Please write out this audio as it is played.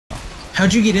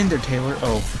How'd you get in there, Taylor?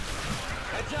 Oh.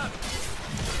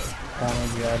 Apparently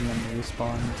the admin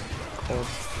respawned cold.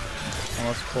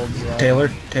 Almost cold the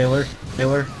admin.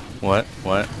 Taylor. What?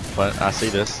 I see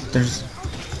this. There's...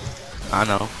 I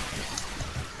know.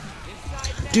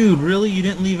 Dude, really? You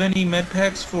didn't leave any med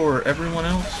packs for everyone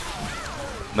else?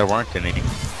 There weren't any.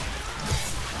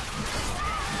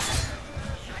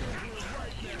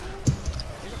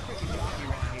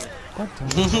 God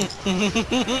damn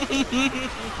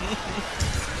it.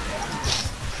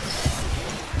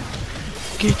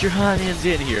 Get your hind ends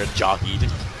in here, jockey.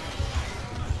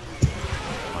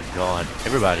 Oh my god.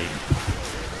 Everybody.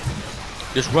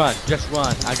 Just run.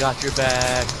 I got your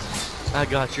back.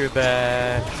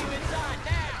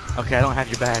 Okay, I don't have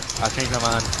your back. I'll change my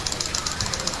mind.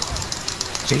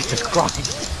 Jesus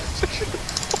Christ.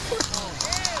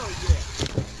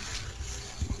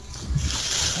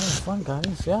 That was fun,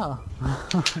 guys. Yeah.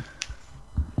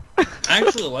 I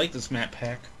actually like this map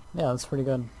pack. Yeah, that's pretty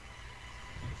good.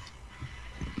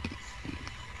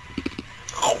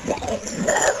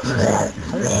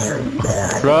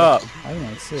 Drop. I didn't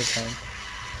even see it thing.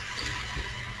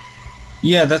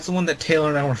 Yeah, that's the one that Taylor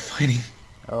and I were fighting.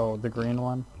 Oh, the green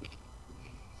one?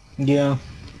 Yeah.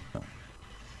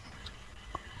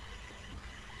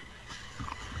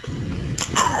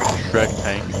 Shrek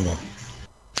tank.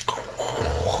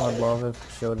 I'd love if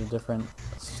it showed a different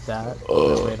stat.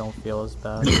 That way I don't feel as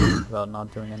bad about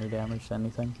not doing any damage to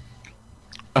anything.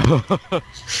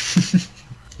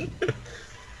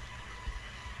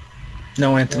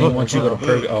 No, Anthony, once you go to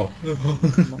Purg... Oh.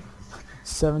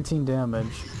 17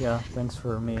 damage. Yeah, thanks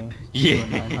for me. Yeah.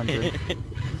 Doing 900.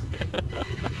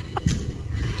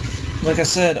 Like I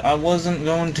said, I wasn't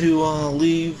going to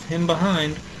leave him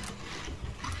behind.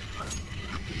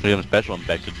 We have special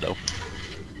infected though.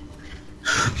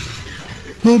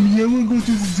 Mommy, I wanna go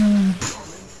to the zoo.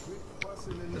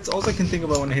 That's all I can think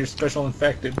about when I hear special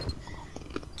infected.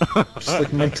 Just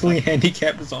like mentally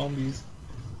handicapped zombies.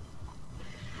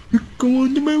 Go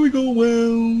on the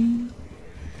merry-go-round.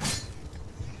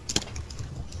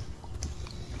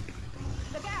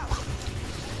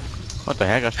 What the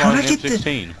heck? I spawned in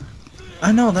M16.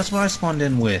 I know, that's what I spawned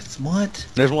in with. What?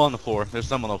 There's one on the floor. There's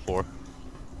some on the floor.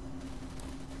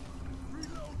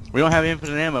 We don't have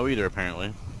infinite ammo either,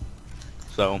 apparently.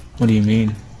 So, What do you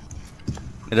mean?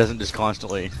 it doesn't just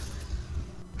constantly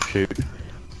shoot.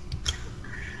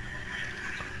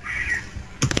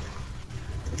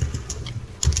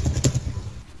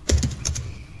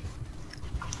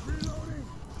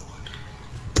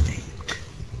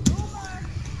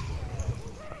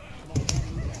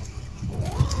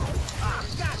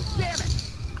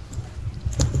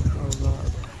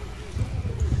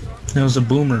 That was a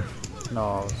boomer.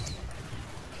 No.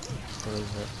 What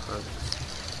is it?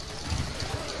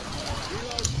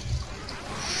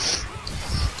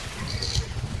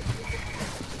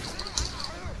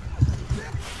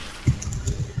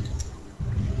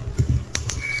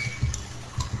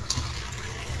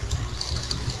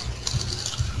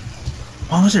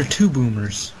 Why was there two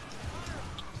boomers?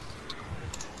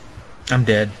 I'm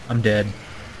dead.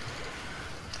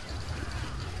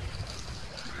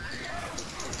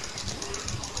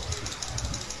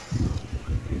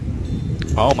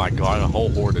 Oh my god, a whole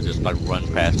horde that just like runs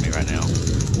past me right now.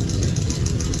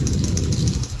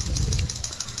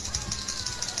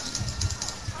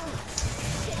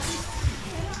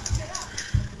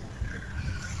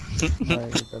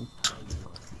 Alright, you're good.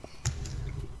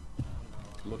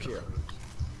 Look here.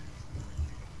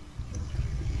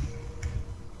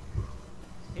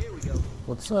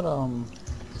 What's that, oh,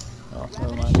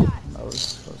 never mind. That was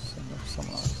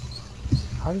someone else.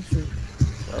 How did you...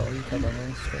 Oh, you kept on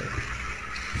running straight.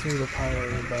 Through the pile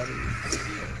of your bodies.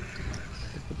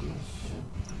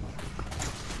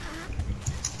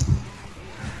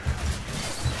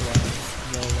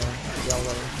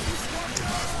 Yellow.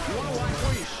 You wanna watch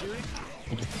where you're shooting?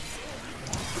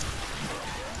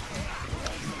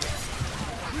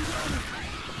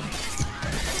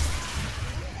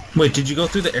 Wait, did you go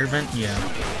through the air vent? Yeah.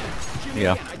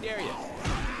 Yeah. I dare you.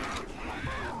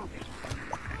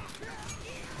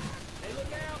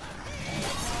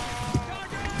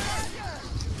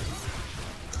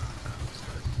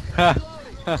 Ha!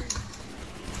 Ha!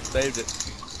 Saved it.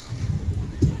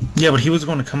 Yeah, but he was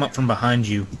going to come up from behind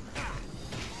you.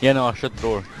 Yeah, no, I shut the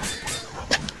door.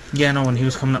 Yeah, no, when he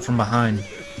was coming up from behind.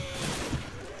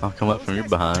 I'll come up from your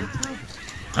behind.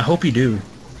 I hope you do.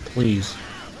 Please.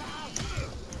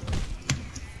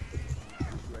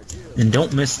 And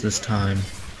don't miss this time.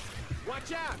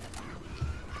 Watch out.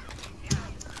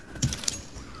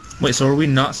 Wait, so are we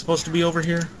not supposed to be over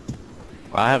here?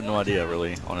 I have no idea,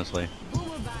 really, honestly.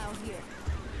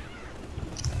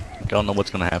 don't know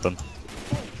what's gonna happen.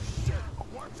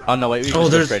 Oh no, wait, we Oh, just go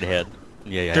there's- straight ahead.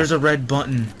 Yeah, yeah. There's a red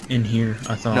button in here,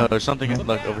 I thought. No, there's something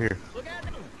like over here.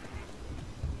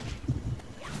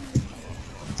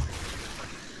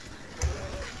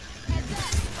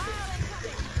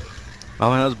 Oh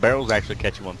man, those barrels actually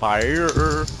catch you on fire.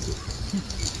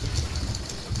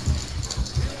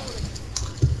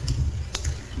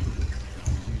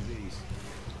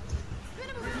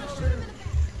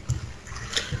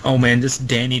 Oh man, this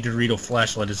Danny Dorito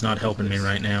flashlight is not helping me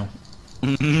right now.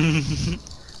 Do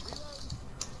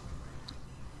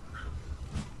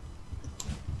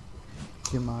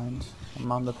you mind?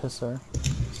 I'm on the pisser.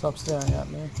 Stop staring at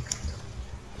me.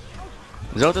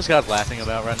 Is that what this guy's laughing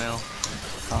about right now?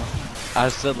 I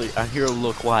hear a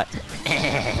little quiet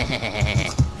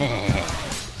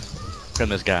from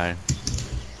this guy.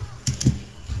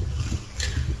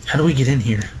 How do we get in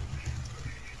here?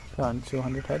 Gotten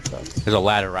 200 headshots. There's a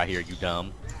ladder right here, you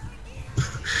dumb.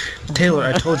 Taylor,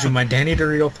 I told you, my Danny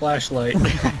Dorito flashlight.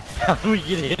 How do we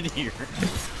get in here?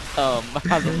 I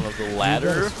don't know, the You ladder?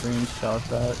 gotta screenshot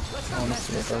that. I wanna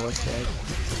see what that looks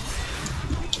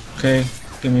like. Okay,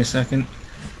 give me a second.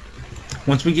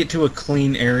 Once we get to a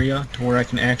clean area to where I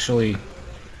can actually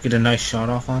get a nice shot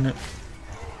off on it.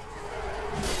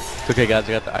 It's okay, guys.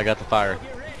 I got the fire.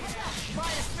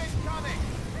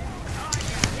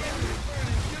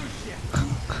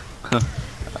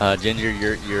 Ginger,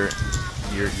 you're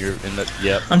in the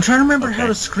yep. I'm trying to remember how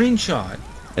Okay. to screenshot.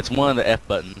 It's one of the F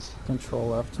buttons. Control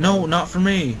left. No, not for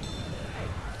me.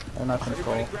 Or not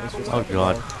control. It's just Oh, up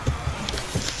God. above.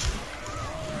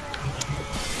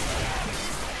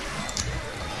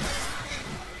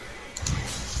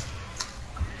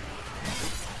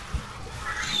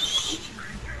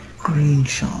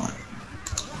 Screenshot.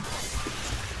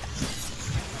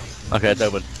 Okay, it's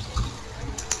open.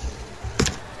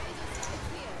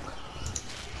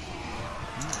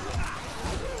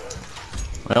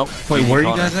 Well, Wait, where are you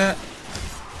Connor. guys at?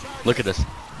 Look at this.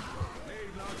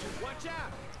 Watch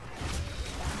out!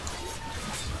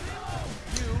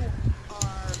 You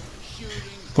are shooting.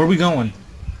 Where are we going?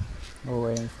 We're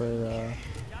waiting for the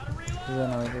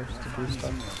generators to do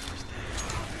stuff.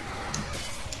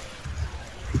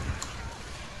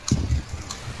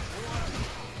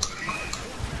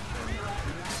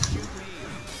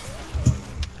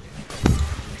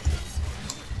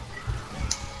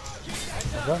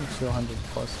 I've gotten 200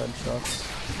 plus headshots.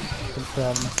 Pretty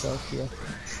proud of myself here.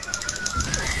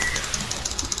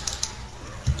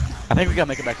 I think we gotta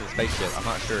make it back to the spaceship. I'm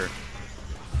not sure.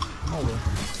 Maybe.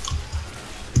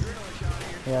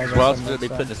 Yeah, I guess Who else that should be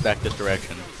makes putting us back this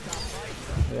direction?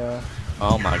 sense. Yeah.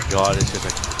 Oh my god, it's just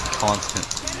a constant.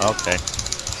 Okay.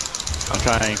 I'm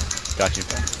trying. Got you.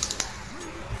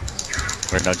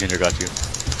 Or no, Ginger got you.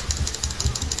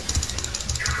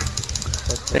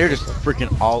 They're just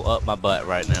freaking all up my butt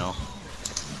right now.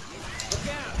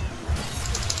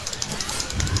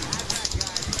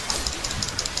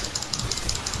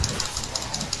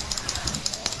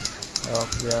 Oh,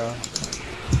 yeah. Yeah,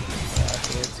 I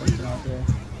created something out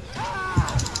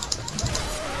there.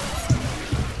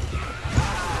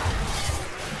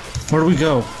 Where do we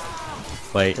go?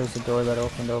 Wait, There's a door that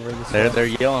opened over this way. they're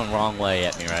yelling wrong way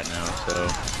at me right now. So,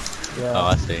 Yeah. oh,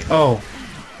 I see. Oh.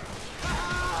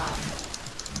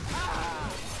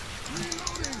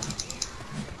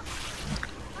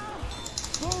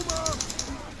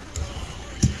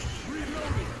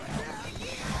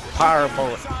 Fire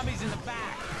bullet. Zombies in the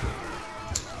back.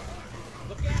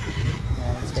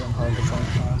 Man, it's getting hard to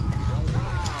point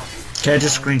now. Okay, I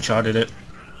just screenshotted it.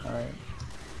 Alright.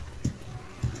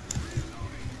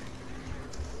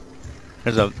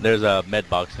 There's a med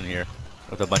box in here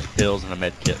with a bunch of pills and a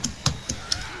med kit.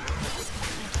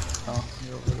 Oh,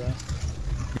 you're over there.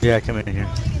 Yeah, come in here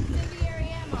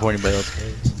before anybody else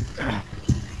goes.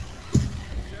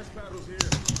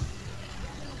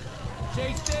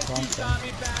 Chase this, you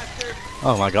zombie bastard.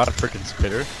 Oh my god, a freaking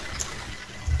spitter.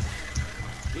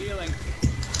 Healing.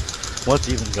 What's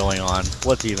even going on?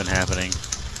 What's even happening?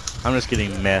 I'm just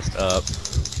getting messed up.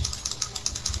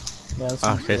 Yeah, this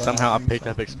Okay, one's somehow I happening, picked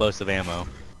so- up explosive ammo.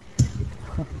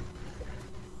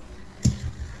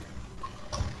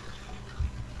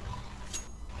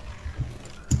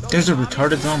 There's a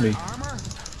retarded zombie. Armor?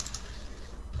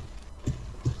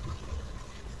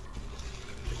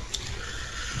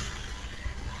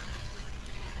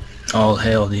 All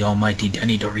hail the almighty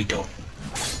Danny Dorito.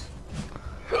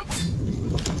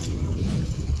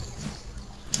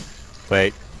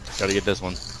 Wait, gotta get this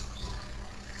one.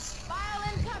 File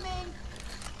incoming!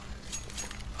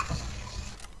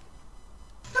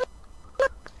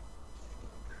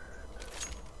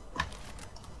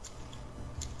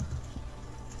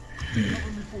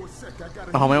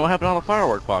 Oh man, what happened to all the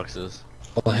firework boxes?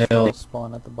 Oh hell.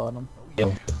 Spawn at the bottom.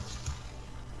 Hell.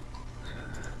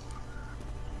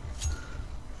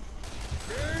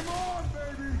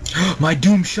 My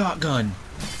Doom shotgun!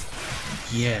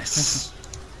 Yes!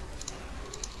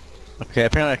 Okay,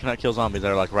 apparently I cannot kill zombies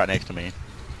that are like right next to me.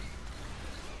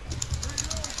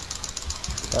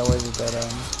 That way we got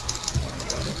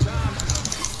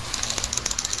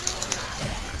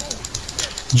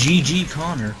GG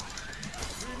Connor.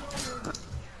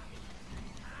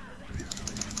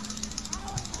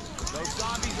 Those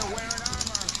zombies are wearing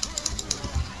armor.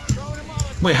 Throwing them all.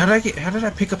 Wait, how did I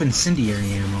pick up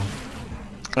incendiary ammo?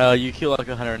 You kill like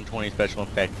 120 special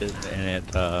infected, and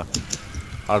it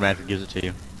automatically gives it to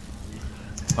you.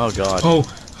 Oh god.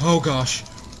 Oh gosh.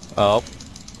 Oh.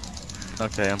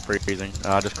 Okay, I'm freezing.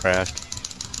 I just crashed.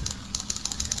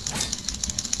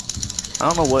 I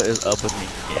don't know what is up with me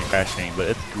crashing, but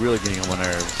it's really getting on my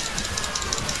nerves.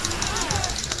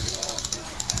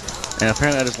 And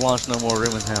apparently I just launched no more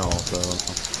room in hell, so...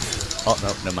 Oh,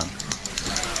 no, never mind.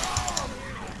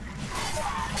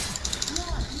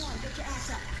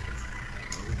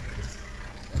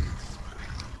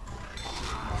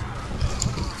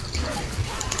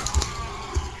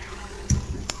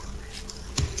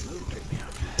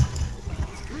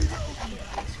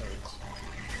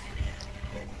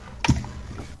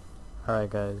 Alright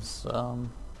guys,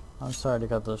 I'm sorry to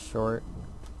cut this short.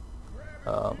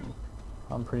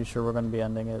 I'm pretty sure we're going to be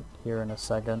ending it here in a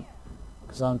second.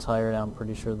 Because I'm tired and I'm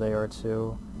pretty sure they are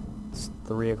too. It's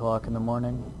 3 o'clock in the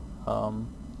morning.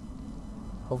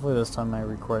 Hopefully this time my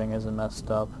recording isn't messed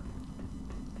up.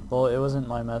 Well, it wasn't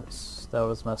my mess that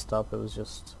was messed up, it was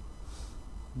just...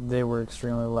 They were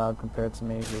extremely loud compared to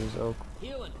me, who was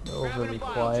overly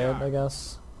quiet, I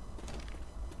guess.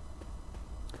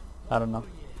 I don't know.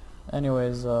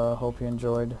 Anyways, hope you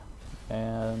enjoyed,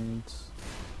 and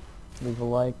leave a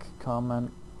like,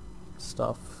 comment,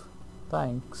 stuff.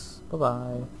 Thanks.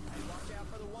 Bye-bye.